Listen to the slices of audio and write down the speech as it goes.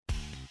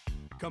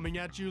Coming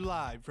at you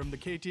live from the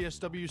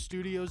KTSW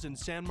studios in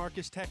San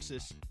Marcos,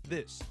 Texas,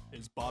 this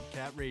is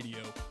Bobcat Radio.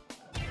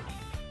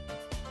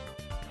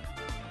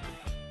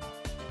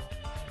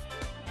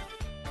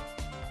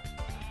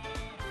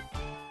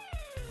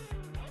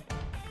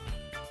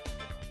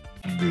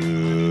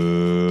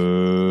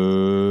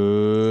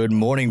 Good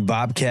morning,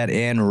 Bobcat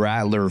and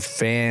Rattler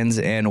fans,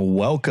 and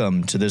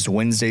welcome to this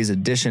Wednesday's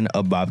edition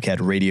of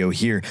Bobcat Radio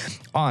here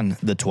on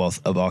the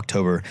 12th of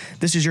October.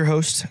 This is your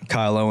host,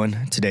 Kyle Owen.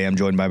 Today I'm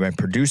joined by my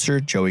producer,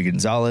 Joey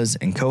Gonzalez,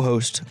 and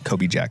co-host,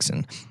 Kobe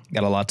Jackson.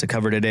 Got a lot to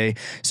cover today,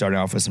 starting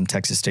off with some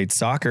Texas State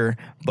soccer,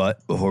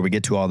 but before we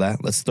get to all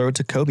that, let's throw it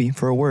to Kobe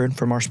for a word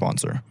from our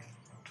sponsor.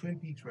 Twin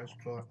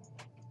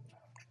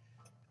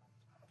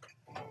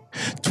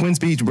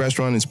Peaks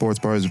Restaurant and Sports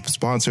Bar is a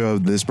sponsor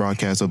of this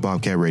broadcast of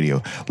Bobcat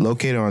Radio.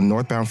 Located on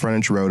northbound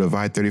frontage road of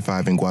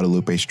I-35 and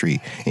Guadalupe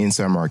Street in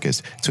San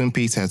Marcos. Twin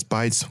Peaks has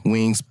bites,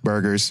 wings,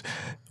 burgers,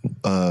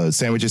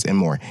 sandwiches, and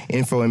more.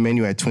 Info and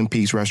menu at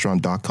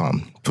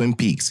twinpeaksrestaurant.com. Twin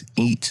Peaks,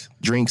 eat,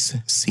 drinks,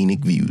 scenic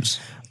views.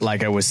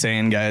 Like I was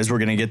saying, guys, we're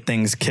going to get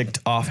things kicked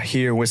off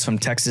here with some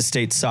Texas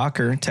State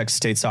soccer. Texas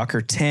State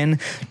soccer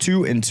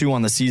 10-2-2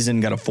 on the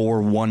season, got a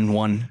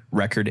 4-1-1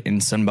 record in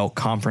Sunbelt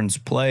Conference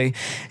play,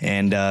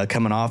 and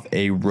coming off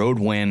a road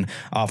win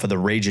off of the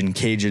Ragin'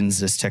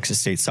 Cajuns, this Texas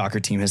State soccer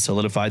team has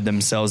solidified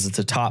themselves at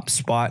the top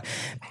spot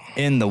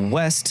in the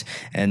West,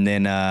 and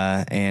then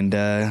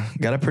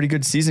got a pretty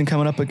good season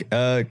coming up,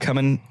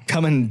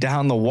 coming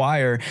down the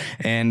wire,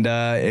 and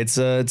it's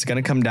going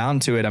to come down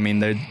to it. I mean,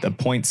 the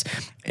points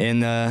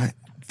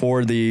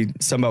for the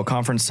Sunbelt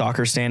Conference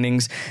soccer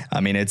standings, I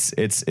mean,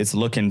 it's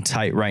looking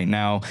tight right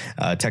now.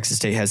 Texas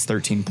State has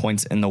 13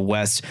 points in the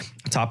West.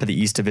 Top of the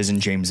East Division,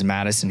 James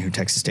Madison, who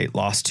Texas State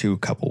lost to a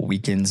couple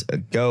weekends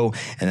ago.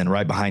 And then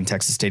right behind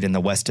Texas State in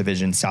the West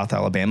Division, South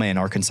Alabama and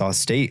Arkansas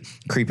State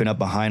creeping up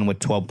behind with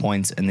 12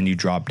 points. And then you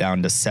drop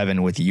down to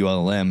 7 with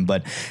ULM.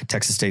 But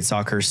Texas State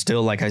soccer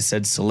still, like I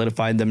said,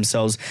 solidified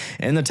themselves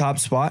in the top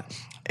spot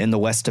in the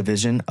West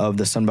Division of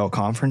the Sunbelt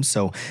Conference.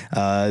 So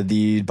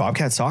the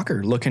Bobcat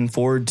soccer looking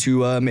forward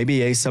to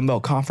maybe a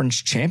Sunbelt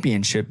Conference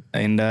championship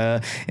and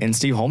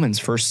Steve Holman's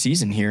first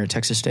season here at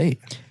Texas State.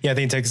 Yeah, I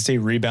think Texas State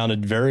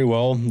rebounded very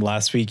well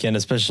last weekend,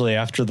 especially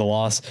after the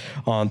loss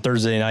on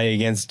Thursday night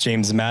against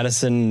James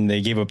Madison.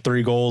 They gave up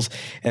 3 goals,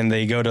 and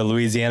they go to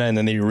Louisiana, and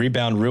then they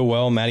rebound real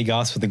well. Maddie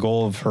Goss with a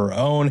goal of her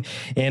own,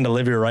 and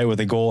Olivia Wright with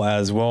a goal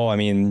as well. I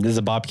mean, this is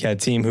a Bobcat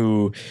team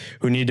who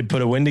need to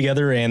put a win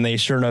together, and they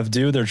sure enough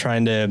do. They're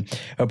trying to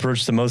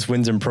approach the most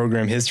wins in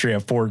program history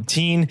at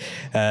 14.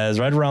 Is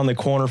right around the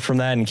corner from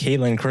that, and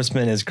Caitlin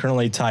Chrisman is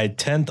currently tied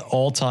 10th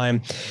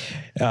all-time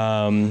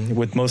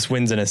with most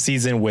wins in a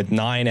season with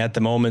 9 at the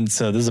moment.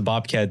 So this is a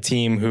Bobcat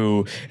team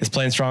who is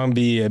playing strong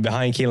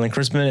behind Caitlin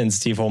Chrisman and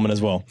Steve Holman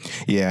as well.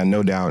 Yeah,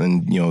 no doubt.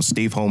 And,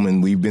 Steve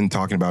Holman, we've been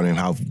talking about him,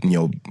 how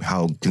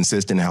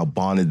consistent, how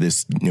bonded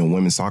this,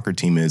 women's soccer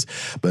team is.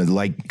 But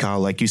like Kyle,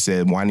 like you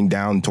said, winding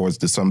down towards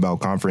the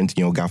Sunbelt Conference,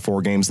 got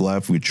 4 games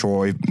left with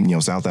Troy,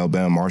 South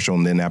Alabama, Marshall,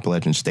 and then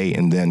Appalachian State,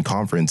 and then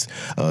conference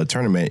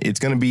tournament. It's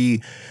going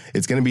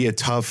to be a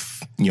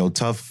tough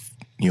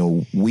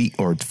week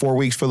or 4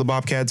 weeks for the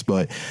Bobcats,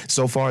 but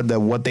so far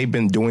what they've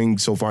been doing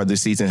so far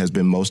this season has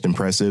been most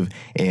impressive,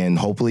 and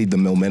hopefully the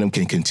momentum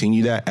can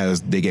continue that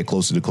as they get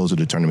closer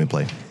to tournament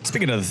play.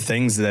 Speaking of the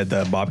things that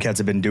the Bobcats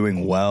have been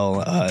doing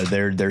well,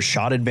 their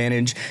shot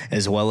advantage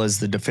as well as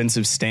the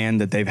defensive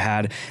stand that they've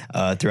had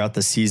throughout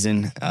the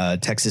season.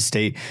 Texas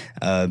State,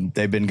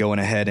 they've been going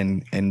ahead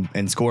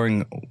and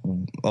scoring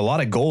a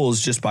lot of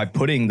goals just by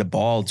putting the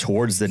ball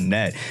towards the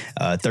net.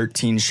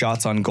 13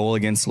 shots on goal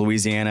against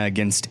Louisiana,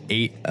 against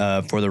 8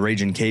 for the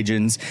Ragin'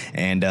 Cajuns,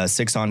 and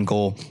 6 on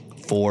goal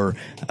for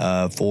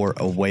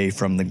away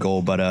from the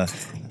goal. But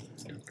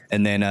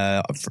and then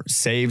for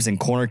saves and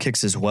corner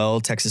kicks as well.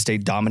 Texas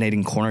State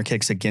dominating corner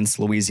kicks against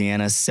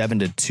Louisiana,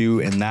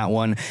 7-2 in that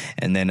one.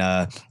 And then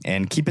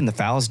and keeping the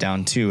fouls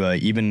down too.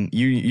 Even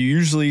you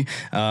usually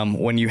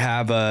when you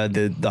have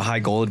the high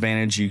goal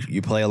advantage,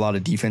 you play a lot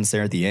of defense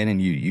there at the end,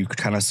 and you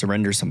kind of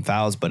surrender some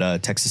fouls.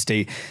 But Texas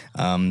State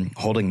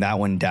holding that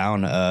one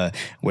down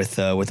with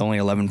only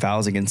 11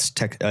 fouls against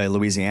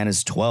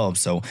Louisiana's 12.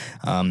 So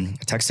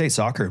Texas State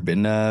soccer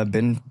been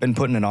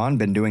putting it on,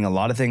 been doing a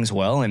lot of things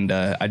well, and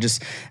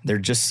they're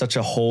just such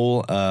a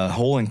whole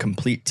and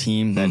complete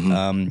team that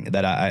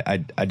that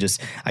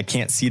I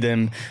can't see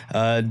them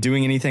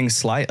doing anything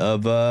slight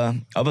of a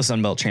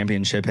Sunbelt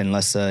championship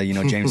unless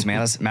James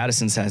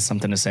Madison has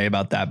something to say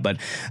about that. But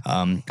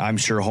I'm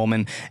sure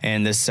Holman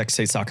and this Texas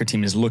State soccer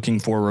team is looking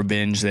for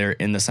revenge there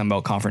in the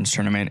Sunbelt Conference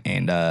tournament,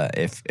 and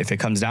if it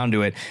comes down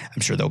to it,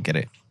 I'm sure they'll get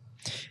it.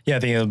 Yeah, I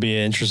think it'll be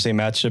an interesting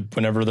matchup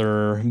whenever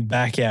they're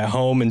back at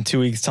home in 2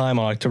 weeks' time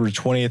on October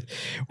 20th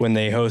when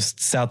they host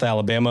South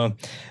Alabama.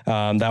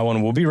 That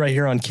one will be right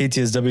here on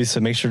KTSW, so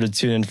make sure to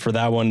tune in for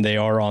that one. They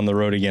are on the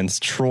road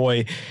against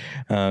Troy.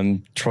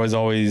 Troy's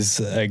always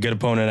a good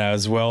opponent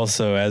as well,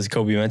 so as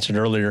Kobe mentioned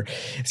earlier,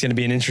 it's going to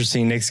be an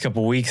interesting next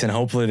couple weeks, and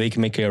hopefully they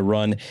can make a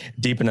run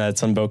deep into that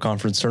Sun Belt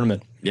Conference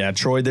tournament. Yeah,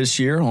 Troy this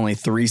year only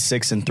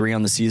 3-6-3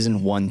 on the season,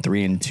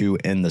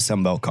 1-3-2 in the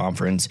Sun Belt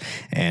Conference,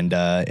 and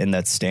in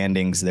that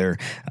standings, they're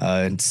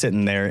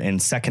sitting there in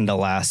second to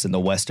last in the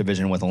West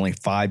Division with only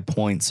 5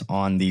 points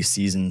on the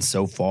season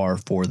so far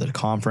for the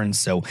conference.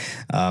 So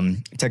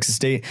Texas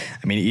State,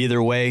 I mean,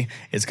 either way,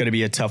 it's going to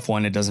be a tough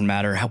one. It doesn't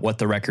matter what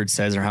the record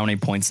says or how many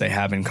points they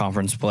have in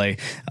conference play.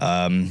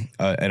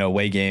 An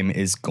away game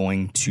is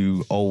going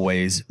to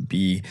always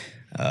be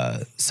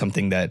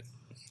something that.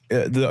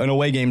 An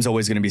away game is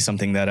always going to be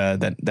something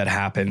that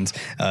happens.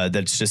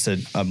 That's just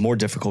a more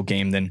difficult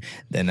game than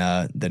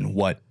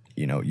what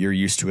you're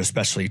used to,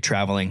 especially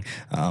traveling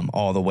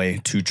all the way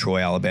to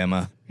Troy,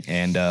 Alabama,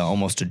 and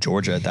almost to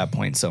Georgia at that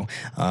point. So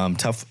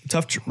tough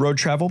road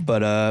travel,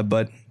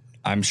 but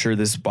I'm sure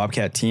this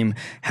Bobcat team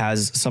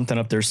has something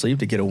up their sleeve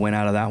to get a win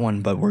out of that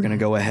one. But we're going to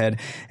go ahead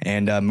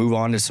and move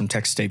on to some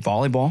Texas State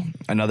volleyball.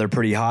 Another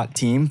pretty hot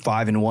team,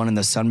 5-1 in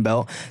the Sun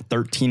Belt,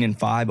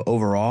 13-5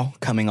 overall,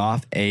 coming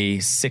off a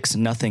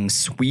 6-0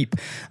 sweep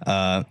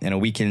in a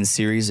weekend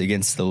series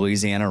against the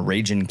Louisiana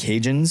Ragin'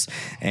 Cajuns.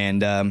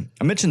 And I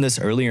mentioned this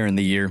earlier in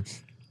the year.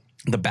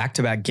 The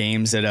back-to-back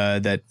games that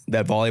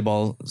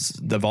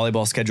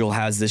volleyball schedule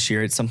has this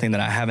year, it's something that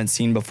I haven't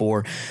seen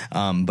before,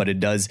 but it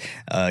does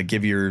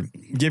give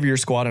your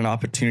squad an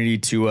opportunity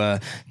to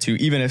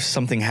even if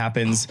something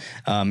happens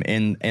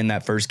in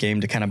that first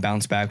game, to kind of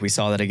bounce back. We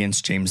saw that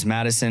against James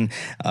Madison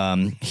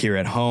here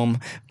at home,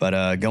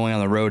 but going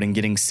on the road and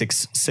getting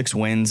six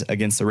wins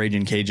against the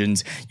Ragin'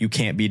 Cajuns, you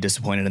can't be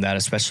disappointed in that,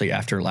 especially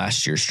after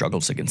last year's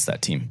struggles against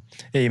that team.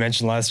 Yeah, you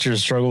mentioned last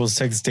year's struggles.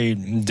 Texas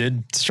State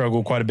did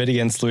struggle quite a bit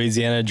against Louisiana,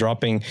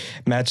 dropping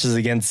matches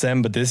against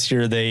them, but this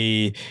year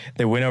they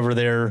went over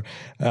there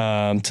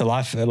to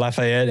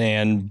Lafayette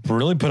and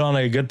really put on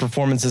a good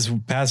performance this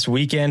past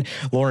weekend.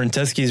 Lauren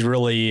Teskey's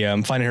really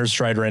finding her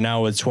stride right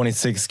now with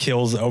 26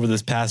 kills over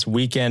this past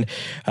weekend.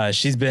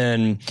 She's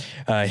been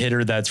a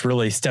hitter that's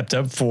really stepped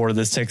up for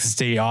this Texas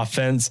State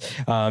offense.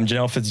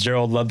 Janelle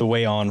Fitzgerald led the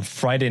way on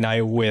Friday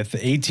night with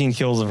 11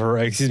 kills of her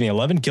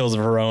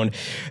own.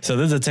 So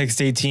this is a Texas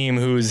State team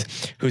who's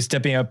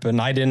stepping up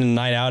night in and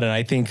night out, and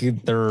I think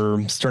they're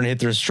starting to hit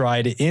their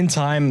stride in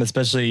time,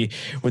 especially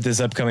with this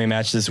upcoming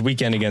match this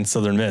weekend against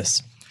Southern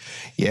Miss.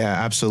 Yeah,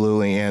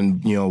 absolutely.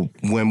 And,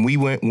 when we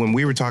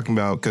were talking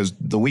about, because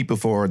the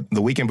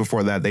weekend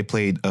before that, they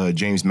played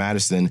James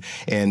Madison,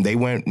 and they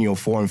went,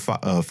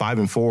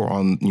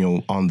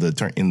 5-4 on the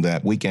turn in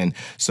that weekend.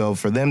 So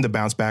for them to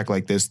bounce back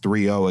like this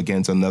 3-0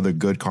 against another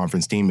good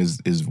conference team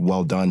is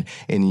well done.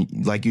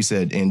 And like you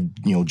said, and,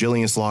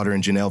 Jillian Slaughter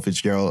and Janelle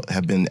Fitzgerald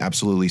have been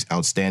absolutely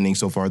outstanding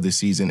so far this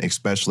season,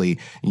 especially,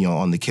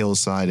 on the kills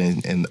side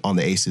and on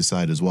the aces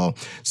side as well.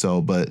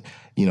 So, but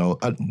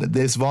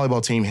this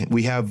volleyball team,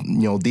 we have,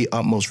 the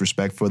utmost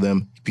respect for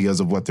them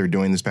because of what they're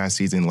doing this past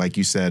season. Like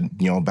you said,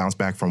 bounce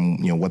back from,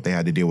 what they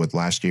had to deal with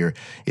last year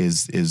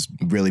is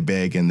really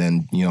big. And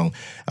then,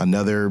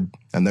 another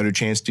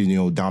chance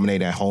to,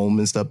 dominate at home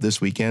and stuff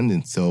this weekend.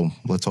 And so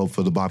let's hope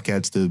for the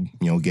Bobcats to,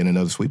 get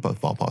another sweep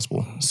if all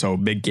possible. So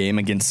big game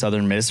against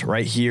Southern Miss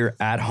right here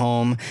at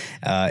home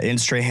in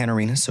Strahan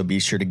Arena. So be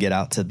sure to get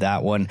out to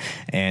that one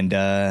and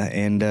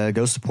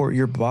go support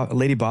your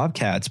Lady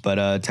Bobcats.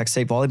 But Texas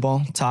State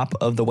volleyball, top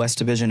of the West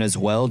Division as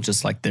well,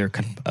 just like their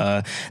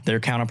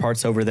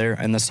counterparts over there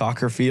in the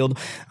soccer field,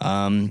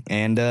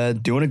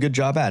 and doing a good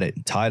job at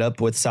it. Tied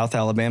up with South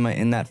Alabama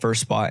in that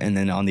first spot, and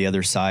then on the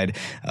other side,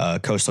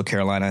 Coastal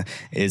Carolina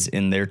is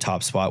in their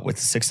top spot with a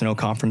 6-0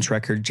 conference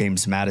record.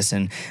 James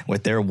Madison,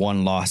 with their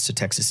one loss to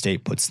Texas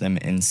State, puts them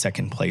in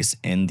second place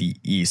in the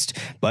East.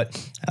 But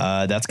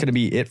that's going to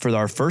be it for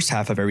our first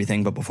half of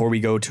everything. But before we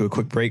go to a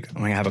quick break, I'm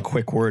going to have a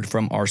quick word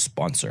from our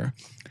sponsor.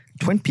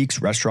 Twin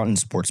Peaks Restaurant and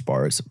Sports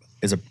Bar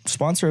is a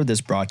sponsor of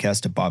this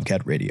broadcast of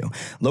Bobcat Radio.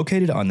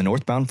 Located on the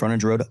northbound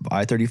frontage road of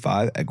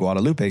I-35 at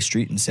Guadalupe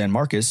Street in San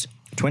Marcos,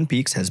 Twin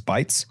Peaks has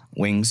bites,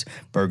 wings,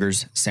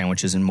 burgers,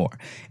 sandwiches, and more.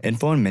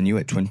 Info and menu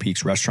at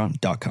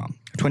twinpeaksrestaurant.com.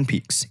 Twin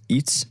Peaks,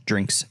 eats,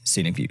 drinks,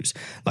 scenic views.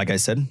 Like I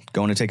said,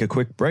 going to take a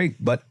quick break,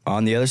 but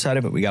on the other side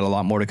of it, we got a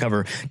lot more to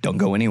cover. Don't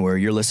go anywhere.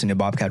 You're listening to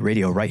Bobcat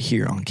Radio right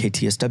here on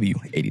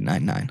KTSW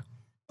 89.9.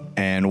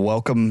 And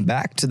welcome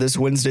back to this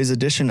Wednesday's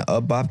edition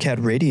of Bobcat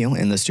Radio.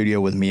 In the studio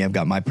with me, I've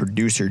got my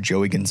producer,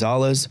 Joey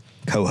Gonzalez,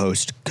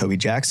 co-host, Kobe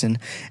Jackson,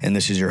 and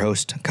this is your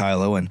host,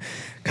 Kyle Owen,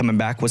 coming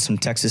back with some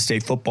Texas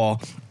State football.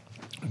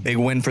 Big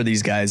win for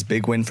these guys.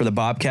 Big win for the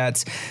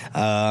Bobcats.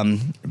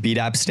 Beat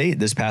App State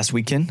this past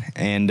weekend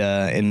and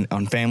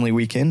on family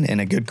weekend, and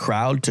a good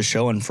crowd to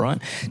show in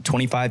front.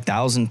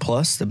 25,000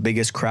 plus, the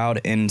biggest crowd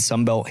in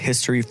Sunbelt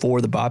history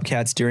for the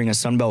Bobcats during a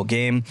Sunbelt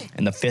game,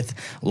 and the fifth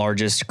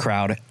largest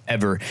crowd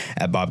ever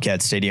at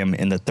Bobcat Stadium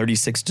in the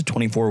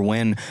 36-24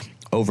 win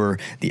over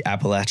the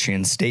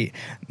Appalachian State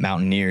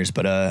Mountaineers.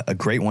 But a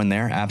great one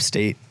there. App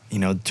State,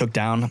 took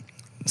down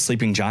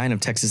sleeping giant of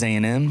Texas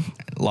A&M,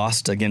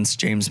 lost against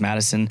James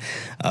Madison,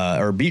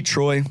 or beat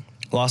Troy,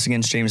 lost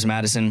against James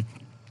Madison,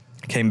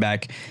 came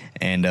back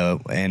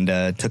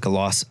and took a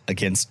loss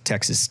against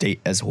Texas State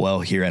as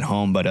well here at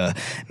home. But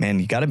man,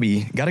 you got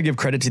to give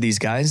credit to these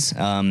guys,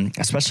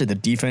 especially the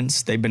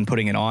defense. They've been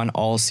putting it on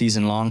all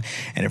season long,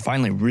 and it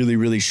finally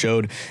really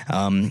showed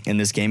in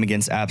this game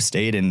against App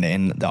State, and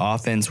the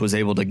offense was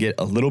able to get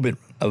a little bit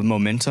of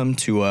momentum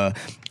to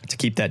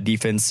keep that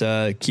defense,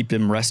 keep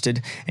them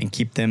rested, and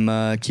keep them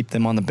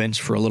on the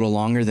bench for a little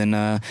longer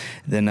than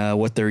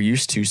what they're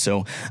used to.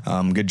 So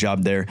good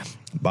job there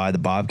by the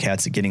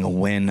Bobcats at getting a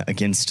win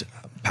against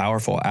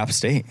powerful App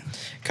State.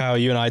 Kyle,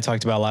 you and I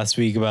talked about last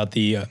week about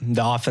the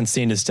offense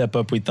needing to step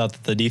up. We thought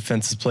that the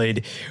defense has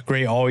played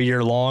great all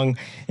year long,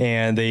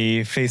 and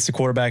they faced the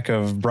quarterback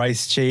of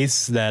Chase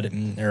Brice, that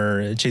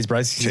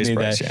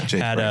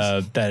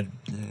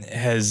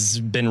has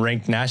been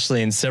ranked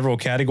nationally in several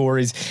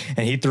categories,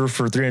 and he threw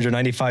for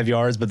 395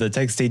 yards. But the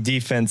Texas State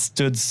defense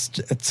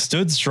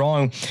stood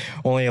strong,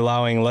 only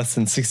allowing less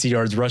than 60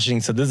 yards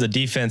rushing. So this is a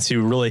defense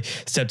who really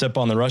stepped up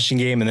on the rushing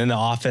game, and then the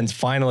offense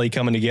finally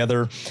coming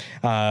together.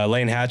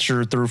 Lane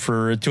Hatcher threw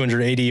for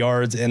 280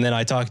 yards, and then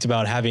I talked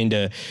about having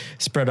to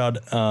spread out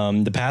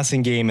the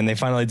passing game, and they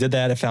finally did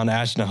that. I found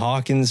Ashton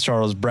Hawkins,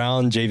 Charles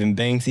Brown, Javen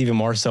Banks, even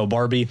Marcel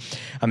Barbie.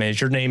 I mean, if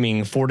you're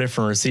naming 4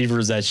 different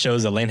receivers, that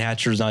shows that Lane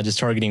Hatcher is not just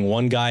targeting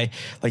one guy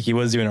like he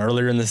was doing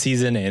earlier in the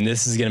season, and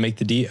this is going to make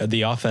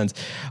the offense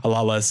a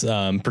lot less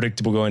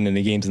predictable going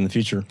into games in the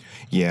future.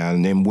 Yeah,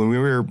 and then when we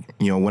were,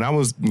 when I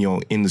was,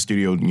 in the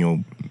studio,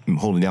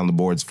 holding down the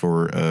boards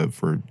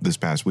for this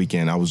past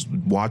weekend, I was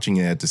watching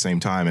it at the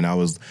same time, and I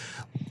was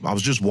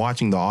just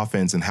watching the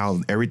offense and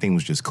how everything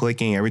was just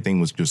clicking, everything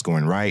was just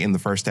going right in the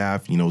first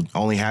half.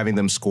 Only having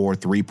them score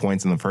 3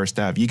 points in the first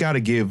half, you got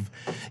to give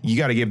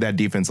that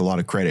defense a lot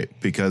of credit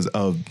because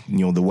of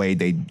the way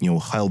they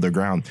held their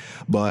ground.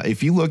 But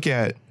if you look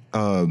at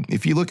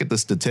the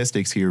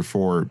statistics here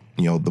for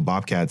the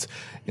Bobcats,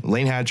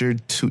 Lane Hatcher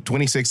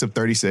 26 of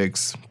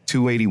 36,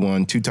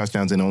 281, 2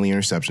 touchdowns and only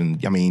interception.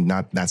 I mean,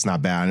 that's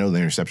not bad. I know the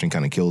interception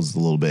kind of kills a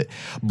little bit,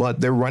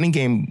 but their running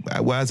game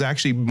was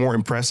actually more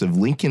impressive.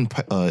 Lincoln,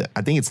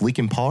 I think it's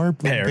Lincoln Pear.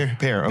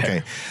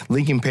 Okay,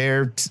 Lincoln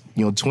Pear.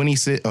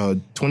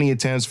 20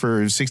 attempts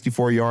for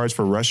 64 yards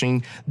for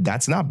rushing.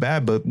 That's not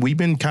bad, but we've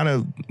been kind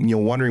of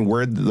wondering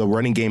where the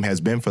running game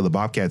has been for the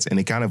Bobcats, and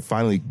it kind of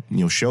finally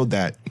showed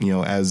that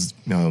as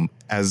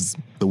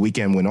the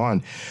weekend went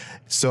on.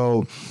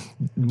 So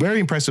very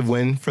impressive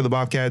win for the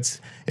Bobcats,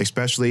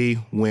 especially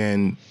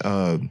when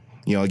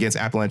against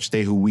Appalachian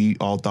State, who we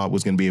all thought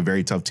was going to be a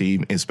very tough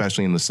team,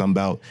 especially in the Sun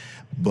Belt.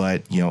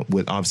 But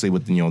with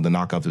the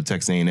knockout of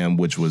Texas A&M,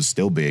 which was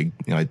still big,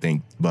 I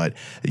think. But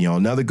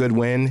another good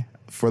win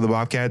for the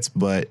Bobcats,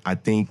 but I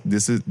think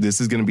this is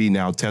going to be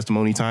now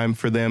testimony time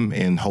for them,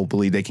 and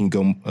hopefully they can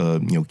go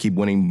keep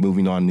winning,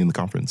 moving on in the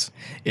conference.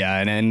 Yeah,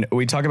 and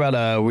we talk about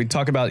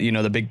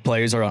the big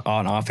players are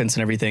on offense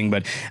and everything,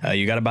 but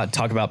you got to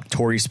talk about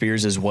Torrey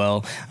Spears as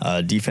well,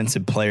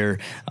 defensive player,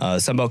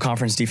 Sun Belt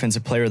Conference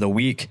Defensive Player of the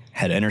Week,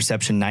 had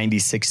interception,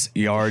 97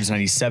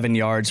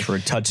 yards for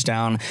a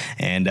touchdown,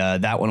 and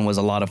that one was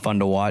a lot of fun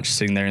to watch,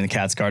 sitting there in the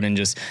Cats Garden,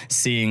 just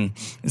seeing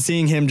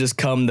him just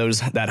come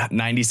that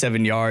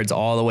 97 yards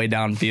all the way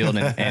downfield,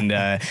 and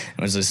it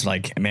was just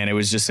like, man, it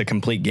was just a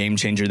complete game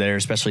changer there,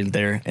 especially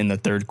there in the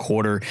third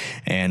quarter,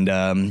 and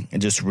it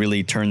just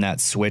really turned that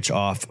switch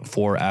off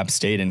for App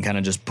State and kind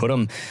of just put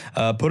them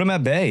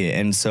at bay.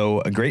 And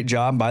so a great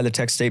job by the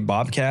Texas State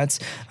Bobcats.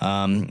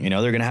 They're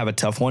going to have a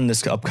tough one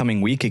this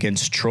upcoming week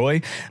against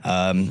Troy.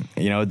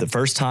 The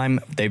first time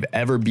they've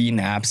ever beaten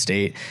App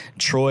State.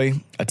 Troy,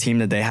 a team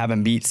that they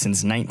haven't beat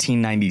since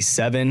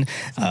 1997,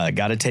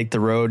 got to take the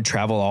road,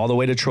 travel all the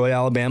way to Troy,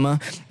 Alabama,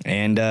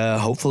 and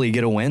hopefully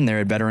get a win there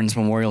at Veterans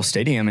Memorial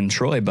Stadium in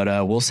Troy. But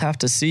we'll have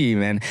to see,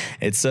 man.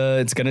 It's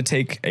going to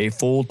take a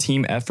full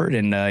team effort,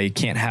 and you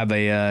can't have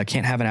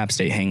an App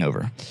State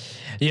hangover.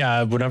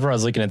 Yeah, whenever I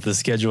was looking at the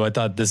schedule, I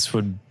thought this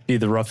would be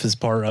the roughest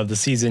part of the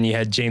season. You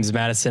had James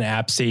Madison,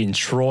 App State, and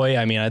Troy.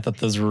 I mean, I thought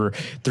those were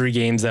 3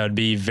 games that would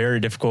be very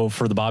difficult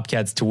for the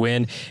Bobcats to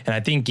win. And I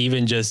think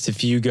even just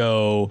if you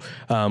go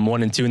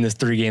 1-2 in this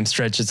 3-game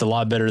stretch, it's a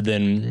lot better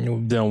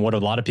than what a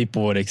lot of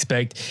people would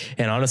expect.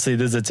 And honestly,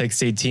 this is a Texas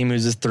State team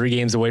who's just 3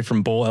 games away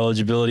from bowl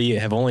eligibility,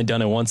 have only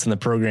done it once in the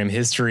program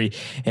history.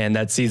 And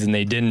that season,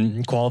 they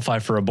didn't qualify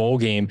for a bowl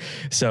game.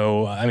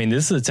 So, I mean,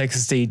 this is a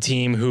Texas State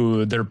team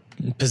who they're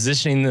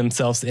positioning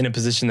themselves in a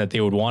position that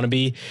they would want to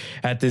be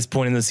at this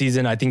point in the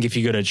season. I think if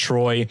you go to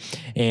Troy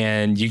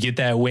and you get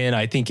that win,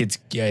 I think it's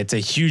a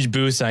huge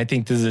boost. And I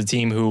think this is a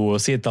team who will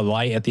see the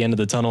light at the end of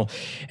the tunnel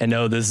and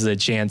know this is a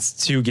chance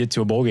to get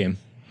to a bowl game.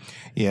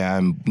 Yeah,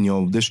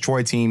 this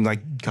Troy team,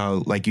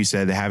 like you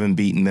said, they haven't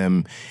beaten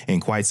them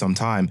in quite some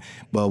time.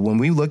 But when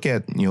we look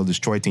at this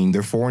Troy team,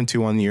 they're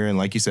 4-2 on the year, and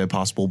like you said,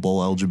 possible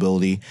bowl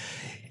eligibility.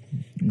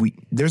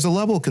 There's a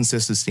level of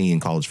consistency in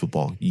college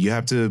football. You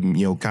have to,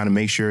 kind of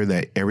make sure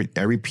that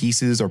every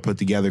pieces are put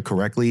together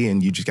correctly,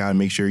 and you just got to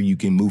make sure you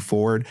can move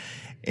forward.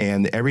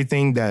 And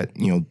everything that,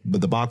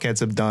 the Bobcats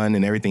have done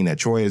and everything that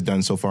Troy has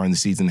done so far in the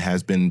season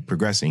has been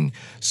progressing.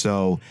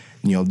 So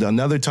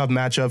Another tough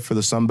matchup for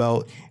the Sun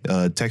Belt,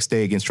 Tech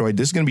State against Troy.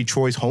 This is going to be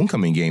Troy's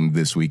homecoming game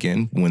this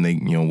weekend when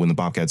the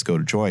Bobcats go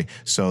to Troy.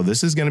 So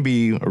this is going to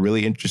be a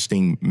really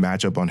interesting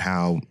matchup on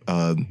how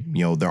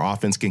their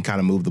offense can kind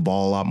of move the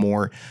ball a lot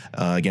more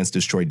against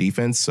this Troy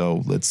defense.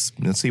 So let's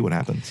see what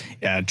happens.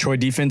 Yeah, Troy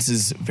defense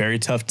is a very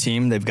tough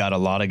team. They've got a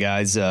lot of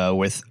guys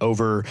with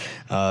over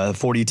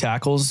 40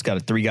 tackles.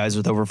 Got 3 guys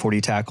with over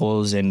 40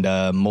 tackles and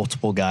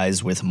multiple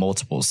guys with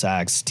multiple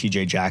sacks.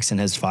 TJ Jackson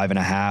has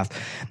 5.5.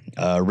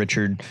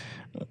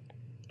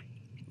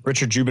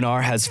 Richard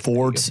Jubinar has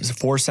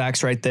four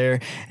sacks right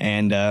there,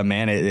 and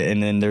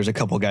and then there's a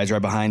couple guys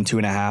right behind,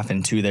 2.5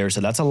 and 2 there.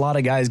 So that's a lot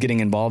of guys getting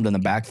involved in the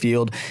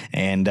backfield,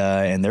 and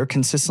they're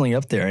consistently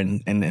up there.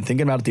 And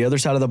thinking about the other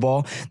side of the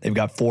ball, they've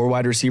got 4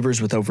 wide receivers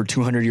with over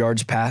 200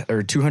 yards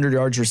 200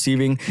 yards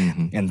receiving,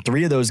 and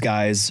 3 of those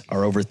guys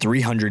are over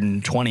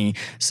 320.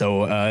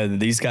 So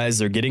these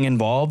guys are getting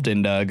involved,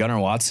 and Gunnar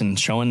Watson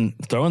throwing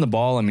the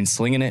ball. I mean,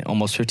 slinging it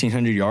almost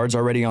 1,500 yards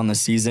already on the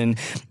season,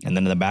 and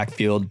then in the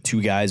backfield,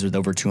 2 guys with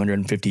over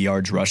 250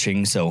 yards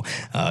rushing. So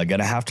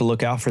gonna have to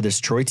look out for this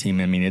Troy team.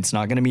 I mean, it's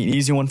not gonna be an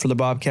easy one for the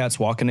Bobcats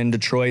walking into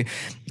Troy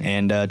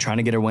and trying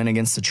to get a win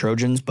against the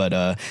Trojans, but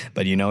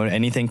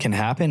anything can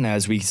happen,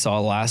 as we saw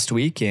last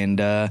week, and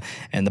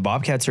the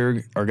Bobcats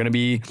are gonna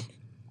be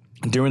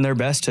doing their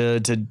best to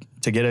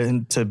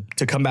get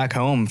to come back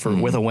home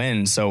with a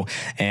win. So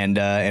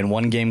and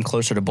one game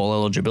closer to bowl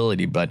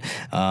eligibility. But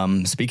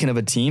speaking of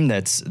a team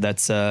that's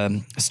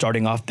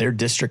starting off their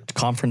district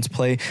conference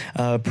play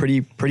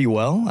pretty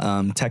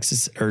well,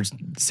 Texas or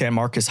San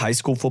Marcos High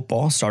School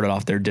football started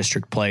off their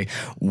district play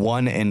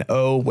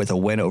 1-0 with a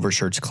win over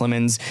Schertz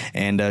Clemens,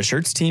 and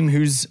Schertz team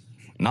who's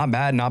not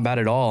bad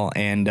at all.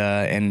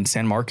 And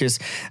San Marcos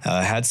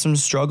had some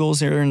struggles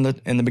here in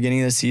the beginning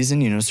of the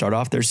season. Start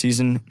off their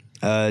season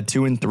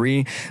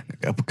 2-3,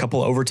 a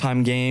couple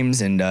overtime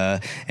games,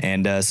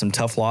 and some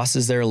tough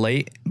losses there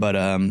late, but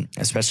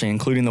especially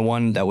including the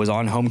one that was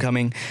on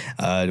homecoming,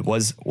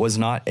 was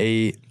not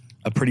a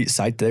pretty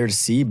sight there to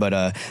see, but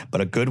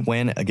a good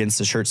win against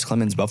the Schertz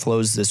Clemens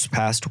Buffaloes this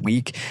past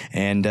week,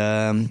 and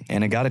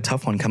it got a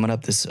tough one coming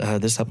up this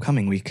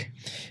upcoming week.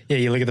 Yeah,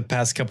 you look at the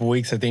past couple of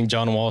weeks, I think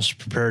John Walsh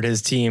prepared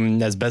his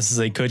team as best as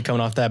they could coming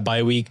off that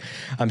bye week.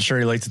 I'm sure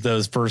he looked at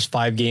those first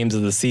 5 games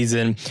of the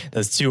season,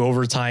 those 2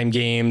 overtime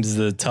games,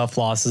 the tough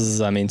losses.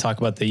 I mean, talk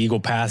about the Eagle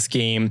Pass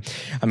game.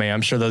 I mean,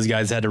 I'm sure those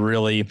guys had to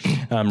really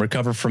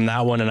recover from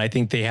that one, and I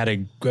think they had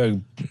a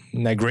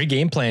great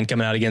game plan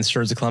coming out against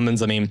Schertz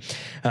Clemens. I mean,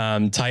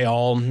 tight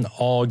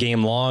all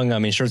game long. I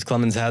mean, Schertz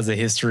Clemens has a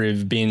history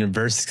of being a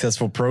very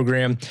successful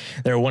program.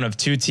 They're one of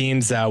 2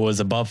 teams that was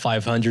above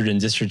 500 in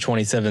District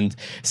 27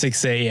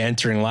 6A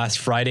entering last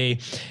Friday,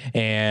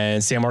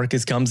 and San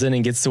Marcos comes in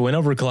and gets the win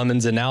over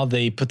Clemens, and now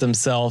they put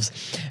themselves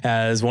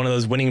as one of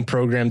those winning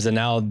programs, and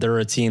now they're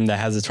a team that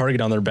has a target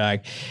on their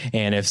back.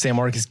 And if San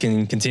Marcos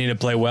can continue to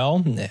play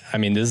well, I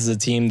mean, this is a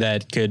team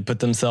that could put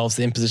themselves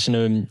in position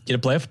to get a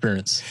playoff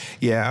appearance.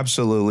 Yeah,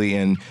 absolutely.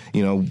 And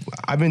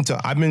I've been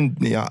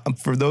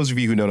for those of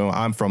you who don't know,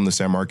 I'm from the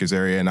San Marcos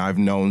area, and I've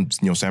known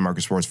San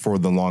Marcos sports for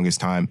the longest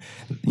time.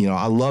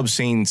 I love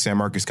seeing San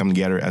Marcos come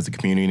together as a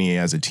community,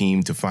 as a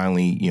team, to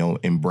finally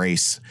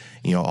embrace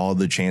all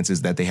the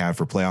chances that they have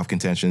for playoff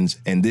contentions,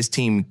 and this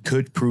team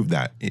could prove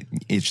that.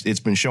 It's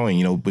been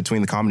showing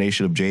between the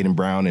combination of Jaden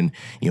Brown and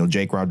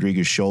Jake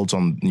Rodriguez Schultz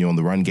on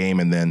the run game,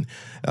 and then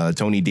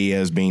Tony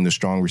Diaz being the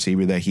strong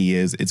receiver that he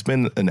is. It's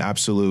been an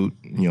absolute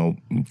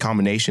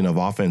combination of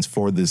offense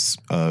for this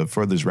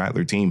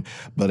Rattler team.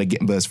 But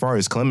as far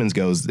as Clemens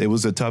goes, it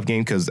was a tough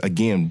game because,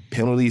 again,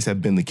 penalties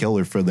have been the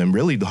killer for them.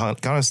 Really,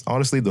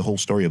 honestly, the whole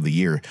story of the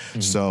year.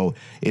 Mm-hmm. So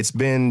it's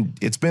been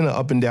an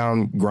up and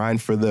down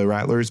grind for the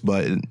Rattlers,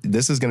 but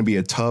this is going to be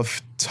a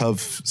tough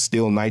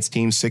Steel Knights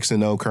team,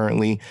 6-0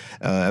 currently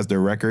as their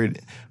record.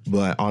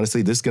 But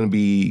honestly, this is going to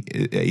be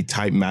a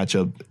tight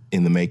matchup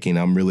in the making.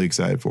 I'm really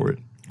excited for it.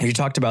 You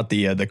talked about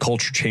the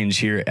culture change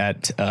here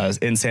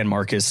in San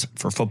Marcos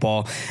for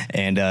football,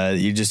 and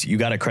you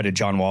got to credit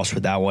John Walsh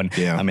with that one.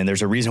 Yeah. I mean,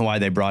 there's a reason why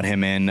they brought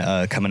him in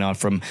coming out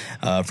from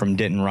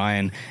Denton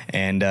Ryan,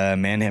 and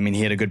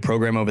he had a good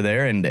program over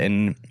there,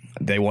 and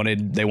they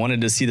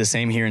wanted to see the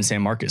same here in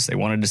San Marcos. They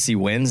wanted to see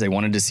wins. They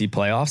wanted to see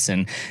playoffs,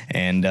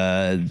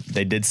 and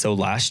they did so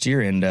last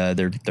year, and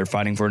they're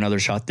fighting for another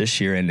shot this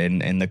year.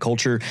 And the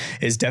culture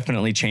is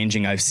definitely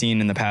changing. I've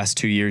seen in the past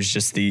 2 years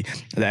just the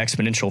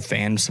exponential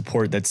fan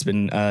support that's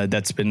been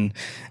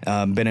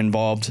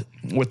involved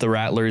with the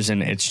Rattlers,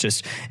 and it's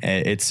just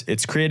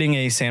it's creating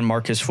a San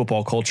Marcos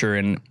football culture.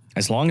 And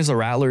as long as the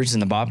Rattlers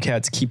and the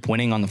Bobcats keep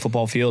winning on the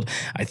football field,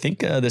 I think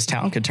this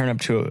town could turn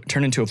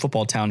into a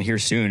football town here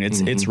soon.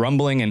 It's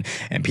rumbling,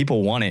 and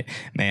people want it,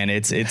 man.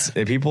 It's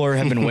people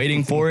have been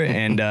waiting for it,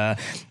 and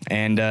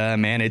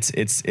man,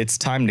 it's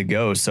time to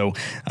go. So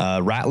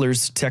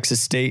Rattlers, Texas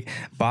State,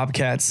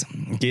 Bobcats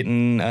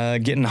getting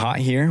hot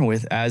here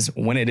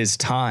when it is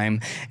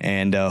time,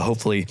 and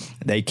hopefully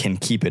they can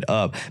keep it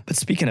up. But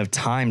speaking of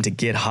time to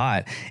get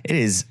hot, it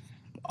is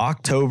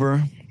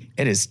October.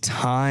 It is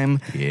time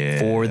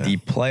for the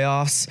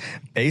playoffs,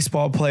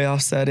 baseball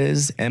playoffs, that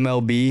is,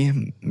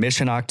 MLB,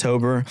 Mission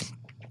October,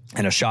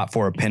 and a shot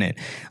for a pennant.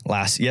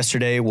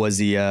 Yesterday was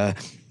the,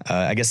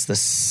 I guess, the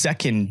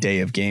second day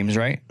of games,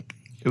 right?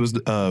 It was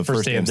the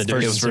first day of the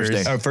divisional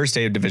series. First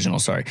day of divisional,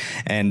 sorry.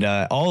 And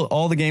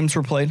all the games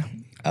were played,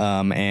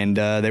 and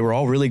they were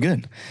all really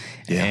good.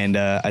 Yeah. And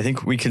I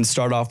think we can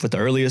start off with the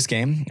earliest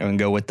game and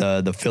go with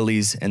the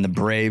Phillies and the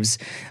Braves.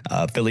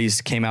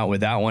 Phillies came out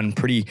with that one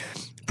pretty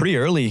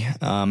early,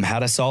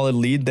 had a solid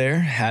lead there,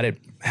 had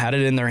it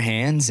in their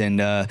hands, and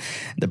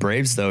the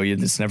Braves, though,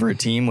 it's never a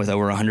team with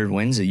over 100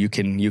 wins that you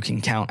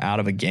can count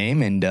out of a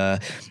game, and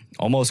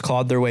almost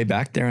clawed their way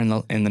back there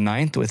in the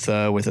ninth with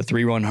a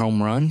 3-run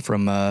home run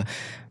from I'm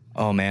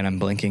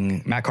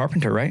blanking, Matt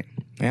Carpenter, right?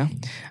 Yeah,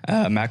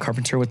 Matt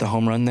Carpenter with the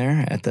home run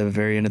there at the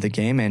very end of the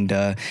game, and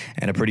a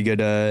pretty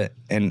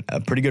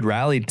good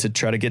rally to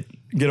try to get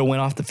a win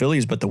off the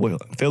Phillies, but the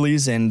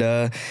Phillies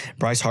and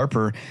Bryce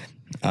Harper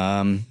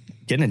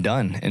getting it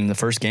done in the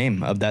first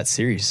game of that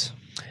series.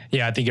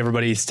 Yeah, I think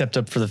everybody stepped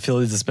up for the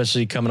Phillies,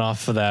 especially coming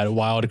off of that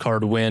wild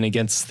card win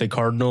against the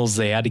Cardinals.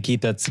 They had to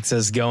keep that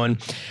success going.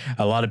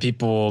 A lot of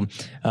people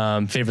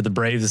favor the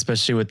Braves,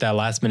 especially with that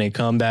last-minute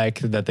comeback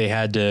that they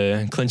had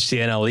to clinch the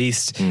NL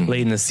East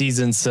late in the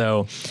season.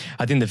 So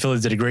I think the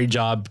Phillies did a great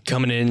job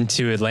coming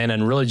into Atlanta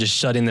and really just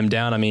shutting them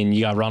down. I mean,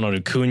 you got Ronald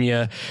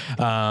Acuna.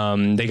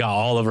 They got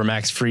all over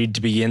Max Fried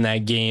to begin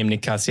that game.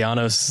 Nick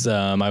Castellanos,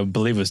 I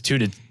believe, was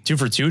 2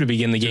 for 2 to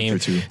begin the game.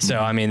 So,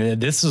 I mean,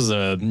 this is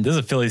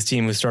a Phillies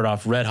team who started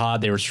off red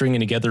hot. They were stringing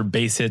together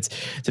base hits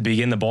to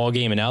begin the ball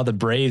game. And now the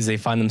Braves, they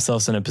find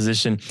themselves in a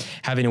position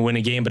having to win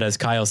a game. But as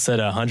Kyle said,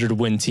 a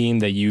 100-win team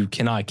that you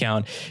cannot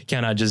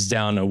just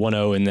down a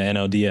 1-0 in the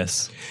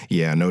NLDS.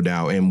 Yeah, no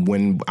doubt. And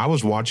when I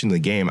was watching the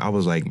game, I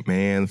was like,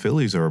 man, the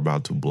Phillies are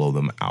about to blow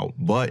them out.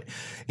 But,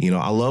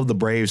 I love the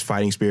Braves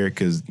fighting spirit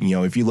because,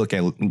 if you look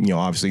at,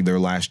 obviously their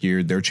last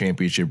year, their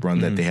championship run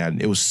that they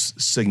had, it was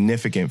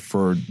significant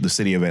for the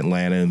city of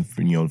Atlanta and,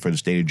 for the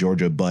state of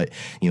Georgia. But,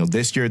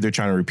 this year they're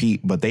trying to repeat,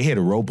 but they hit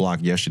a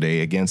roadblock yesterday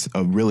against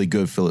a really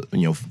good,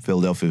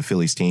 Philadelphia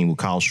Phillies team with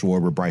Kyle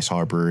Schwarber, Bryce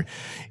Harper,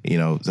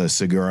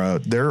 Segura.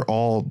 They're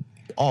all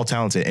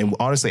talented. And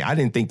honestly, I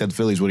didn't think that the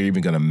Phillies were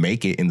even going to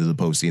make it into the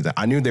postseason.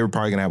 I knew they were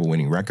probably going to have a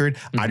winning record.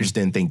 I just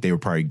didn't think they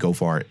would probably go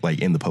for it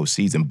in the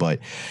postseason. But,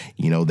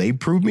 they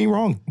proved me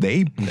wrong.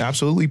 They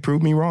absolutely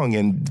proved me wrong.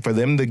 And for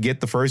them to get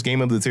the first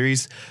game of the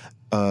series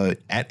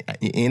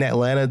in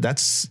Atlanta,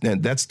 that's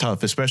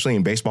tough, especially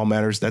in baseball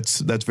matters.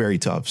 That's very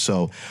tough.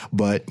 So,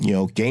 but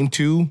game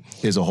 2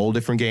 is a whole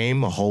different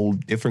game, a whole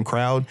different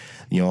crowd,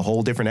 a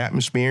whole different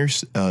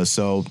atmospheres.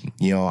 So,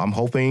 I'm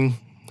hoping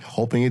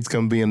it's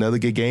going to be another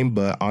good game,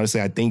 but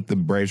honestly, I think the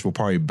Braves will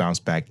probably bounce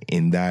back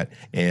in that,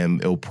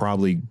 and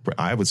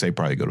I would say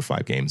probably go to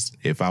 5 games.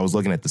 If I was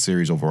looking at the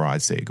series overall,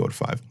 I'd say go to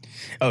 5.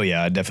 Oh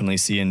yeah, I definitely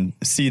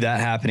see that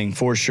happening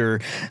for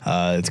sure.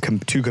 It's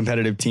 2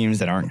 competitive teams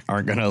that aren't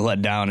going to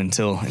let down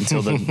until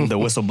the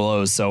whistle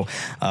blows. So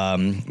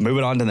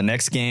moving on to the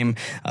next game,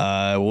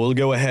 we'll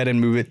go ahead and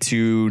move it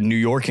to New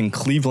York and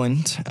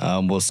Cleveland.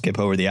 We'll skip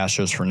over the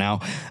Astros for now,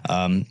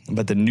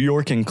 but the New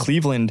York and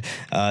Cleveland,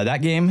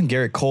 that game,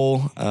 Garrett Cole,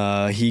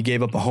 he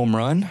gave up a home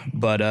run,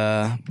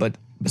 but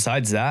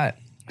besides that,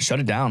 shut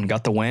it down,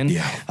 got the win.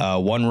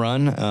 1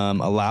 run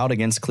allowed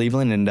against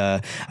Cleveland, and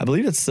I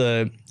believe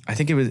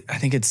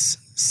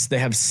they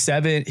have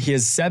 7. He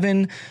has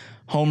 7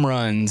 home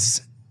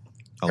runs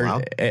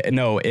allowed.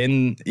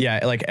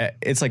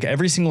 It's like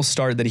every single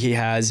start that he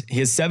has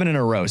 7 in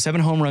a row,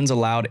 7 home runs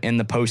allowed in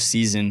the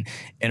postseason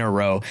in a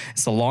row.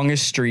 It's the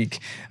longest streak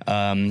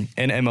in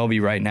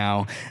MLB right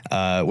now,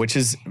 which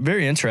is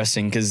very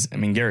interesting because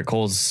Garrett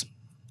Cole's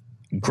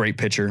great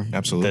pitcher,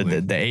 absolutely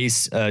the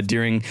ace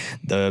during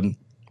the.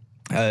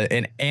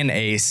 An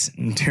ace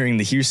during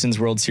the Houston's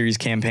World Series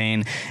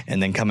campaign,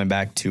 and then coming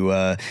back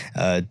to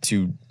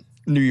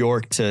New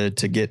York to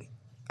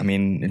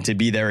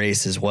be their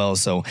ace as well.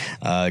 So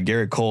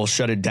Garrett Cole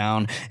shut it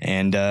down,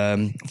 and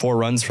 4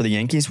 runs for the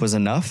Yankees was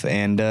enough.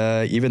 And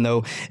even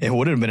though it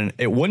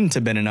wouldn't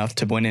have been enough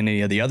to win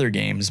any of the other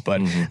games, but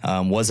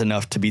was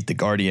enough to beat the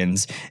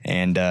Guardians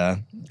and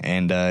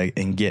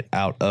get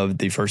out of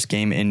the first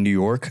game in New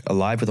York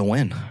alive with a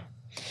win.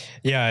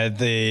 Yeah,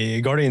 the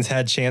Guardians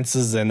had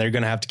chances, and they're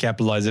going to have to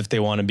capitalize if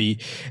they want to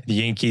beat the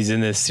Yankees in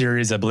this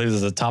series. I believe it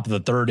was the top of the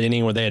 3rd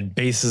inning where they had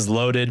bases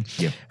loaded,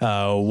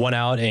 1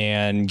 out,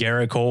 and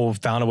Garrett Cole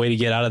found a way to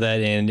get out of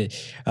that. And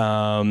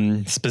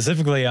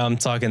specifically, I'm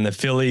talking the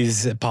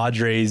Phillies,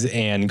 Padres,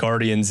 and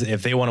Guardians.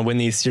 If they want to win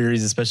these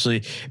series,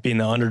 especially being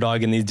the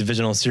underdog in these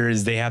divisional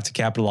series, they have to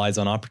capitalize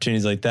on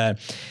opportunities like that.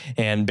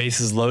 And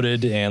bases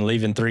loaded and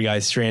leaving 3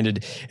 guys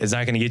stranded is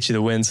not going to get you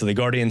the win. So the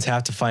Guardians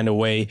have to find a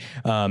way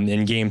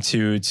in game 2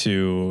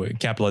 to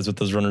capitalize with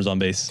those runners on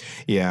base.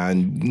 Yeah,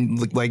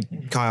 and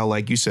like Kyle,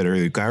 like you said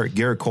earlier,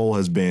 Garrett Cole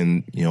has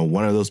been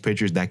one of those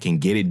pitchers that can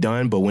get it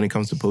done, but when it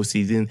comes to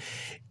postseason,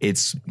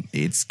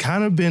 it's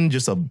kind of been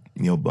just a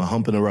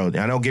hump in the road.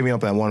 I know giving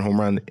up that one home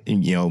run,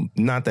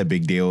 not that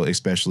big deal,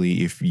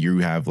 especially if you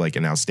have like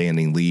an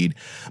outstanding lead.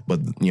 But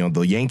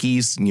the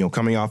Yankees,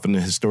 coming off in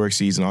the historic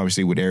season,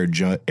 obviously with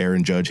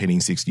Aaron Judge hitting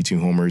 62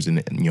 homers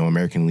and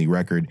American League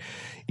record.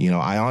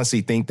 I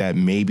honestly think that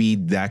maybe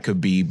that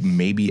could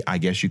be I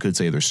guess you could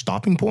say their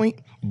stopping point,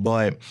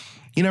 but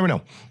you never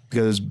know,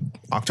 because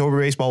October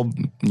baseball,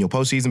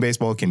 postseason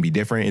baseball can be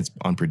different. It's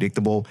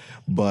unpredictable,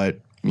 but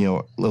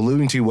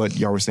alluding to what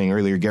y'all were saying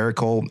earlier, Garrett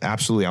Cole,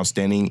 absolutely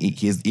outstanding.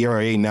 His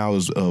ERA now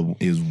is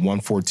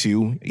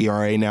 1.42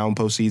 ERA now in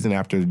postseason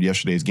after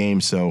yesterday's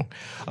game. So,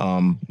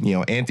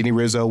 Anthony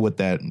Rizzo with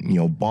that,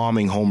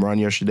 bombing home run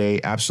yesterday,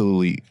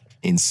 absolutely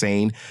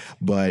insane.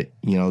 But,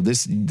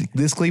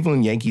 this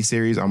Cleveland Yankee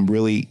series, I'm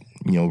really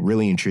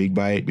intrigued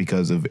by it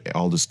because of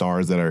all the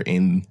stars that are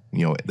in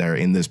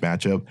this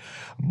matchup.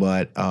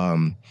 But,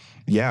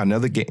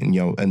 another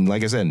game, and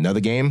like I said, another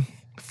game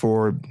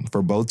for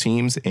both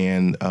teams,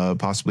 and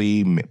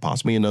possibly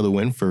another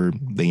win for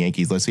the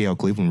Yankees. Let's see how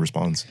Cleveland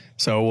responds.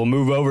 So we'll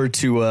move over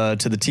to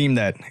the team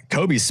that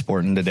Kobe's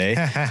sporting today,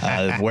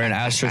 wearing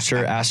Astros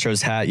shirt,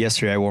 Astros hat.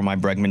 Yesterday I wore my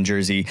Bregman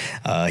jersey.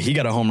 He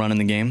got a home run in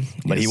the game,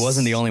 but he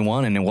wasn't the only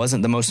one, and it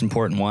wasn't the most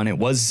important one. It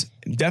was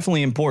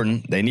definitely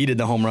important. They needed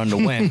the home run to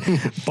win,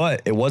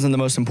 but it wasn't the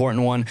most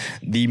important one.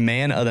 The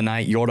man of the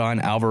night,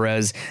 Yordan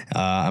Alvarez.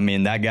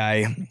 That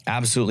guy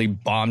absolutely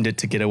bombed it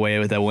to get away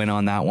with a win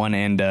on that one,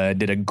 and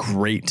did a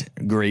great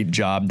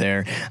job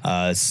there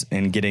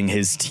in getting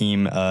his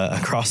team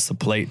across the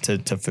plate to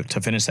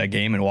finish that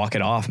game and walk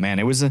it off. Man,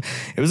 it was a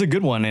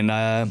good one, and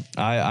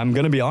I'm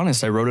gonna be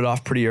honest, I wrote it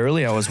off pretty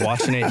early. I was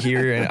watching it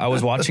here. I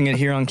was watching it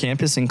here on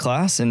campus in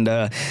class, and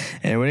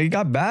when it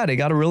got bad, it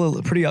got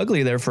pretty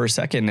ugly there for a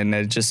second, and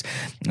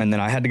then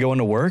I had to go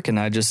into work, and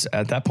at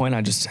that point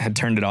I just had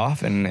turned it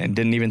off and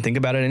didn't even think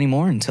about it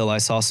anymore until I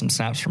saw some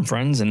snaps from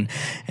friends, and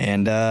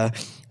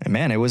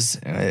man, it was.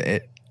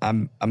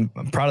 I'm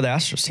proud of the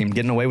Astros team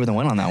getting away with a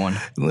win on that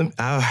one.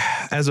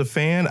 As a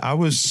fan, I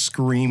was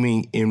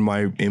screaming in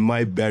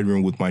my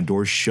bedroom with my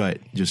door shut,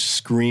 just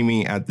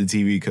screaming at the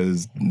TV,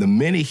 because the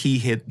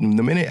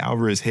minute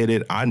Alvarez hit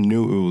it, I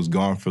knew it was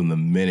gone from the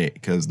minute,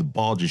 because the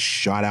ball just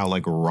shot out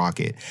like a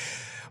rocket.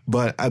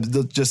 But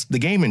just the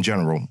game in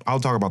general, I'll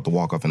talk about the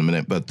walk-off in a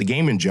minute, but the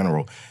game in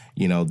general,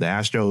 the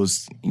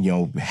Astros,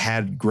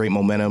 had great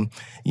momentum,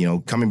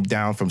 coming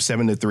down from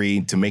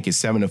 7-3 to make it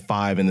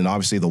 7-5. And then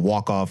obviously the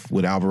walk-off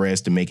with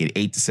Alvarez to make it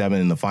 8-7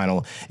 in the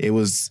final. It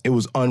was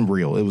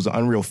unreal. It was an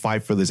unreal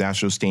fight for this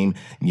Astros team.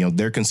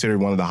 They're considered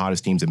one of the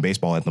hottest teams in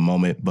baseball at the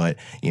moment. But,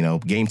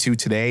 game 2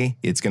 today,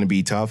 it's going to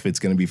be tough. It's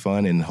going to be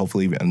fun, and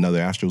hopefully another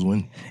Astros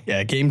win.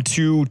 Yeah, game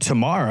 2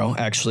 tomorrow,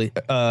 actually.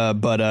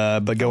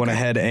 But going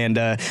ahead, and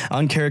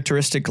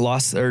uncharacteristic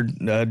loss or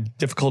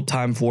difficult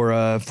time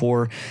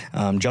for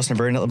Justin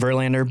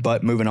Verlander,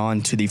 but moving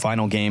on to the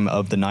final game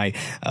of the night,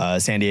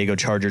 San Diego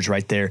Chargers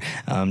right there.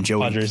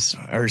 Joey, Padres.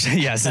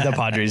 Yes, the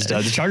Padres.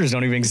 The Chargers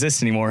don't even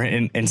exist anymore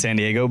in San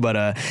Diego,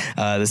 but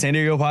the San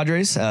Diego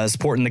Padres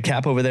sporting the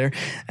cap over there.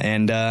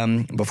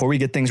 And before we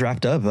get things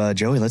wrapped up,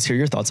 Joey, let's hear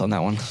your thoughts on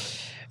that one.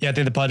 Yeah, I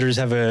think the Padres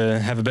have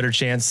a better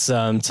chance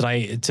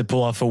tonight to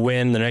pull off a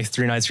win. The next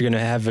 3 nights are going to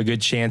have a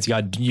good chance. You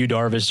got Yu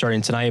Darvish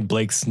starting tonight,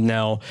 Blake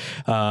Snell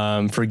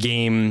for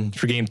game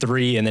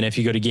 3, and then if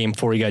you go to game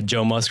 4, you got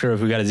Joe Musgrove,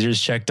 who got his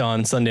ears checked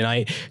on Sunday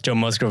night. Joe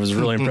Musgrove was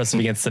really impressive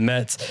against the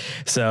Mets,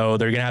 so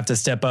they're going to have to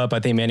step up. I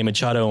think Manny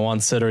Machado and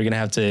Juan Soto are going to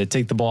have to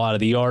take the ball out of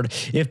the yard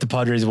if the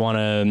Padres want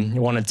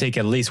to take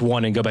at least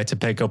one and go back to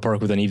Petco Park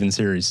with an even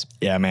series.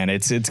 Yeah, man,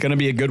 it's going to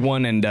be a good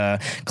one,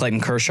 and Clayton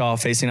Kershaw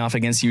facing off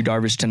against Yu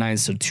Darvish tonight.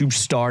 So 2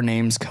 star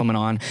names coming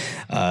on,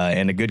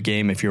 and a good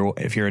game if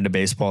you're into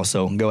baseball.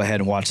 So go ahead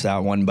and watch that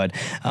one. But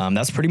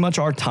that's pretty much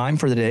our time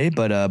for the day.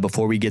 But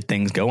before we get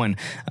things going,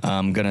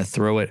 I'm gonna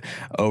throw it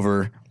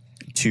over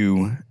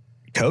to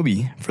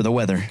Kobe for the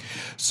weather.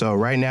 So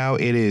right now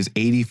it is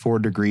 84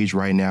 degrees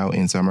right now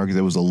in San Marcos.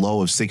 There was a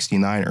low of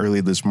 69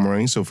 early this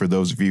morning. So for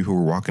those of you who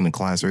were walking to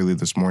class early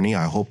this morning,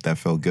 I hope that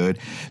felt good.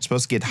 It's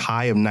supposed to get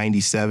high of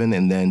 97,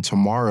 and then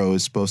tomorrow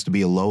is supposed to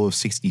be a low of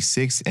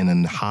 66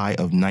 and a high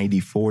of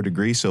 94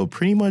 degrees. So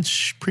pretty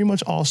much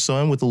all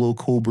sun with a little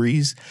cool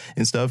breeze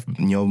and stuff.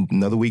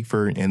 Another week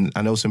and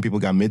I know some people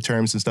got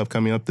midterms and stuff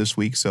coming up this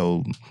week.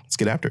 So let's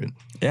get after it.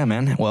 Yeah,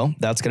 man. Well,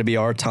 that's going to be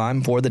our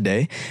time for the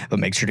day, but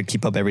make sure to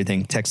keep up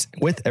everything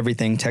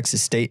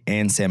Texas State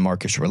and San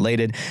Marcos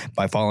related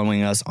by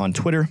following us on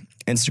Twitter,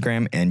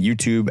 Instagram, and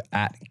YouTube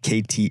at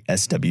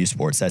KTSW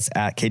Sports. That's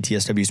at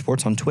KTSW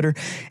Sports on Twitter,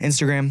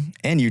 Instagram,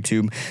 and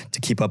YouTube to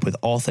keep up with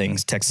all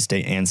things Texas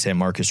State and San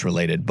Marcos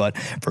related. But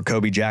for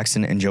Kobe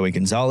Jackson and Joey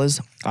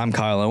Gonzalez, I'm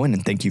Kyle Owen,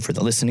 and thank you for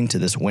listening to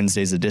this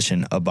Wednesday's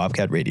edition of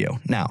Bobcat Radio.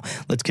 Now,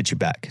 let's get you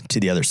back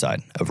to the other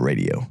side of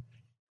radio.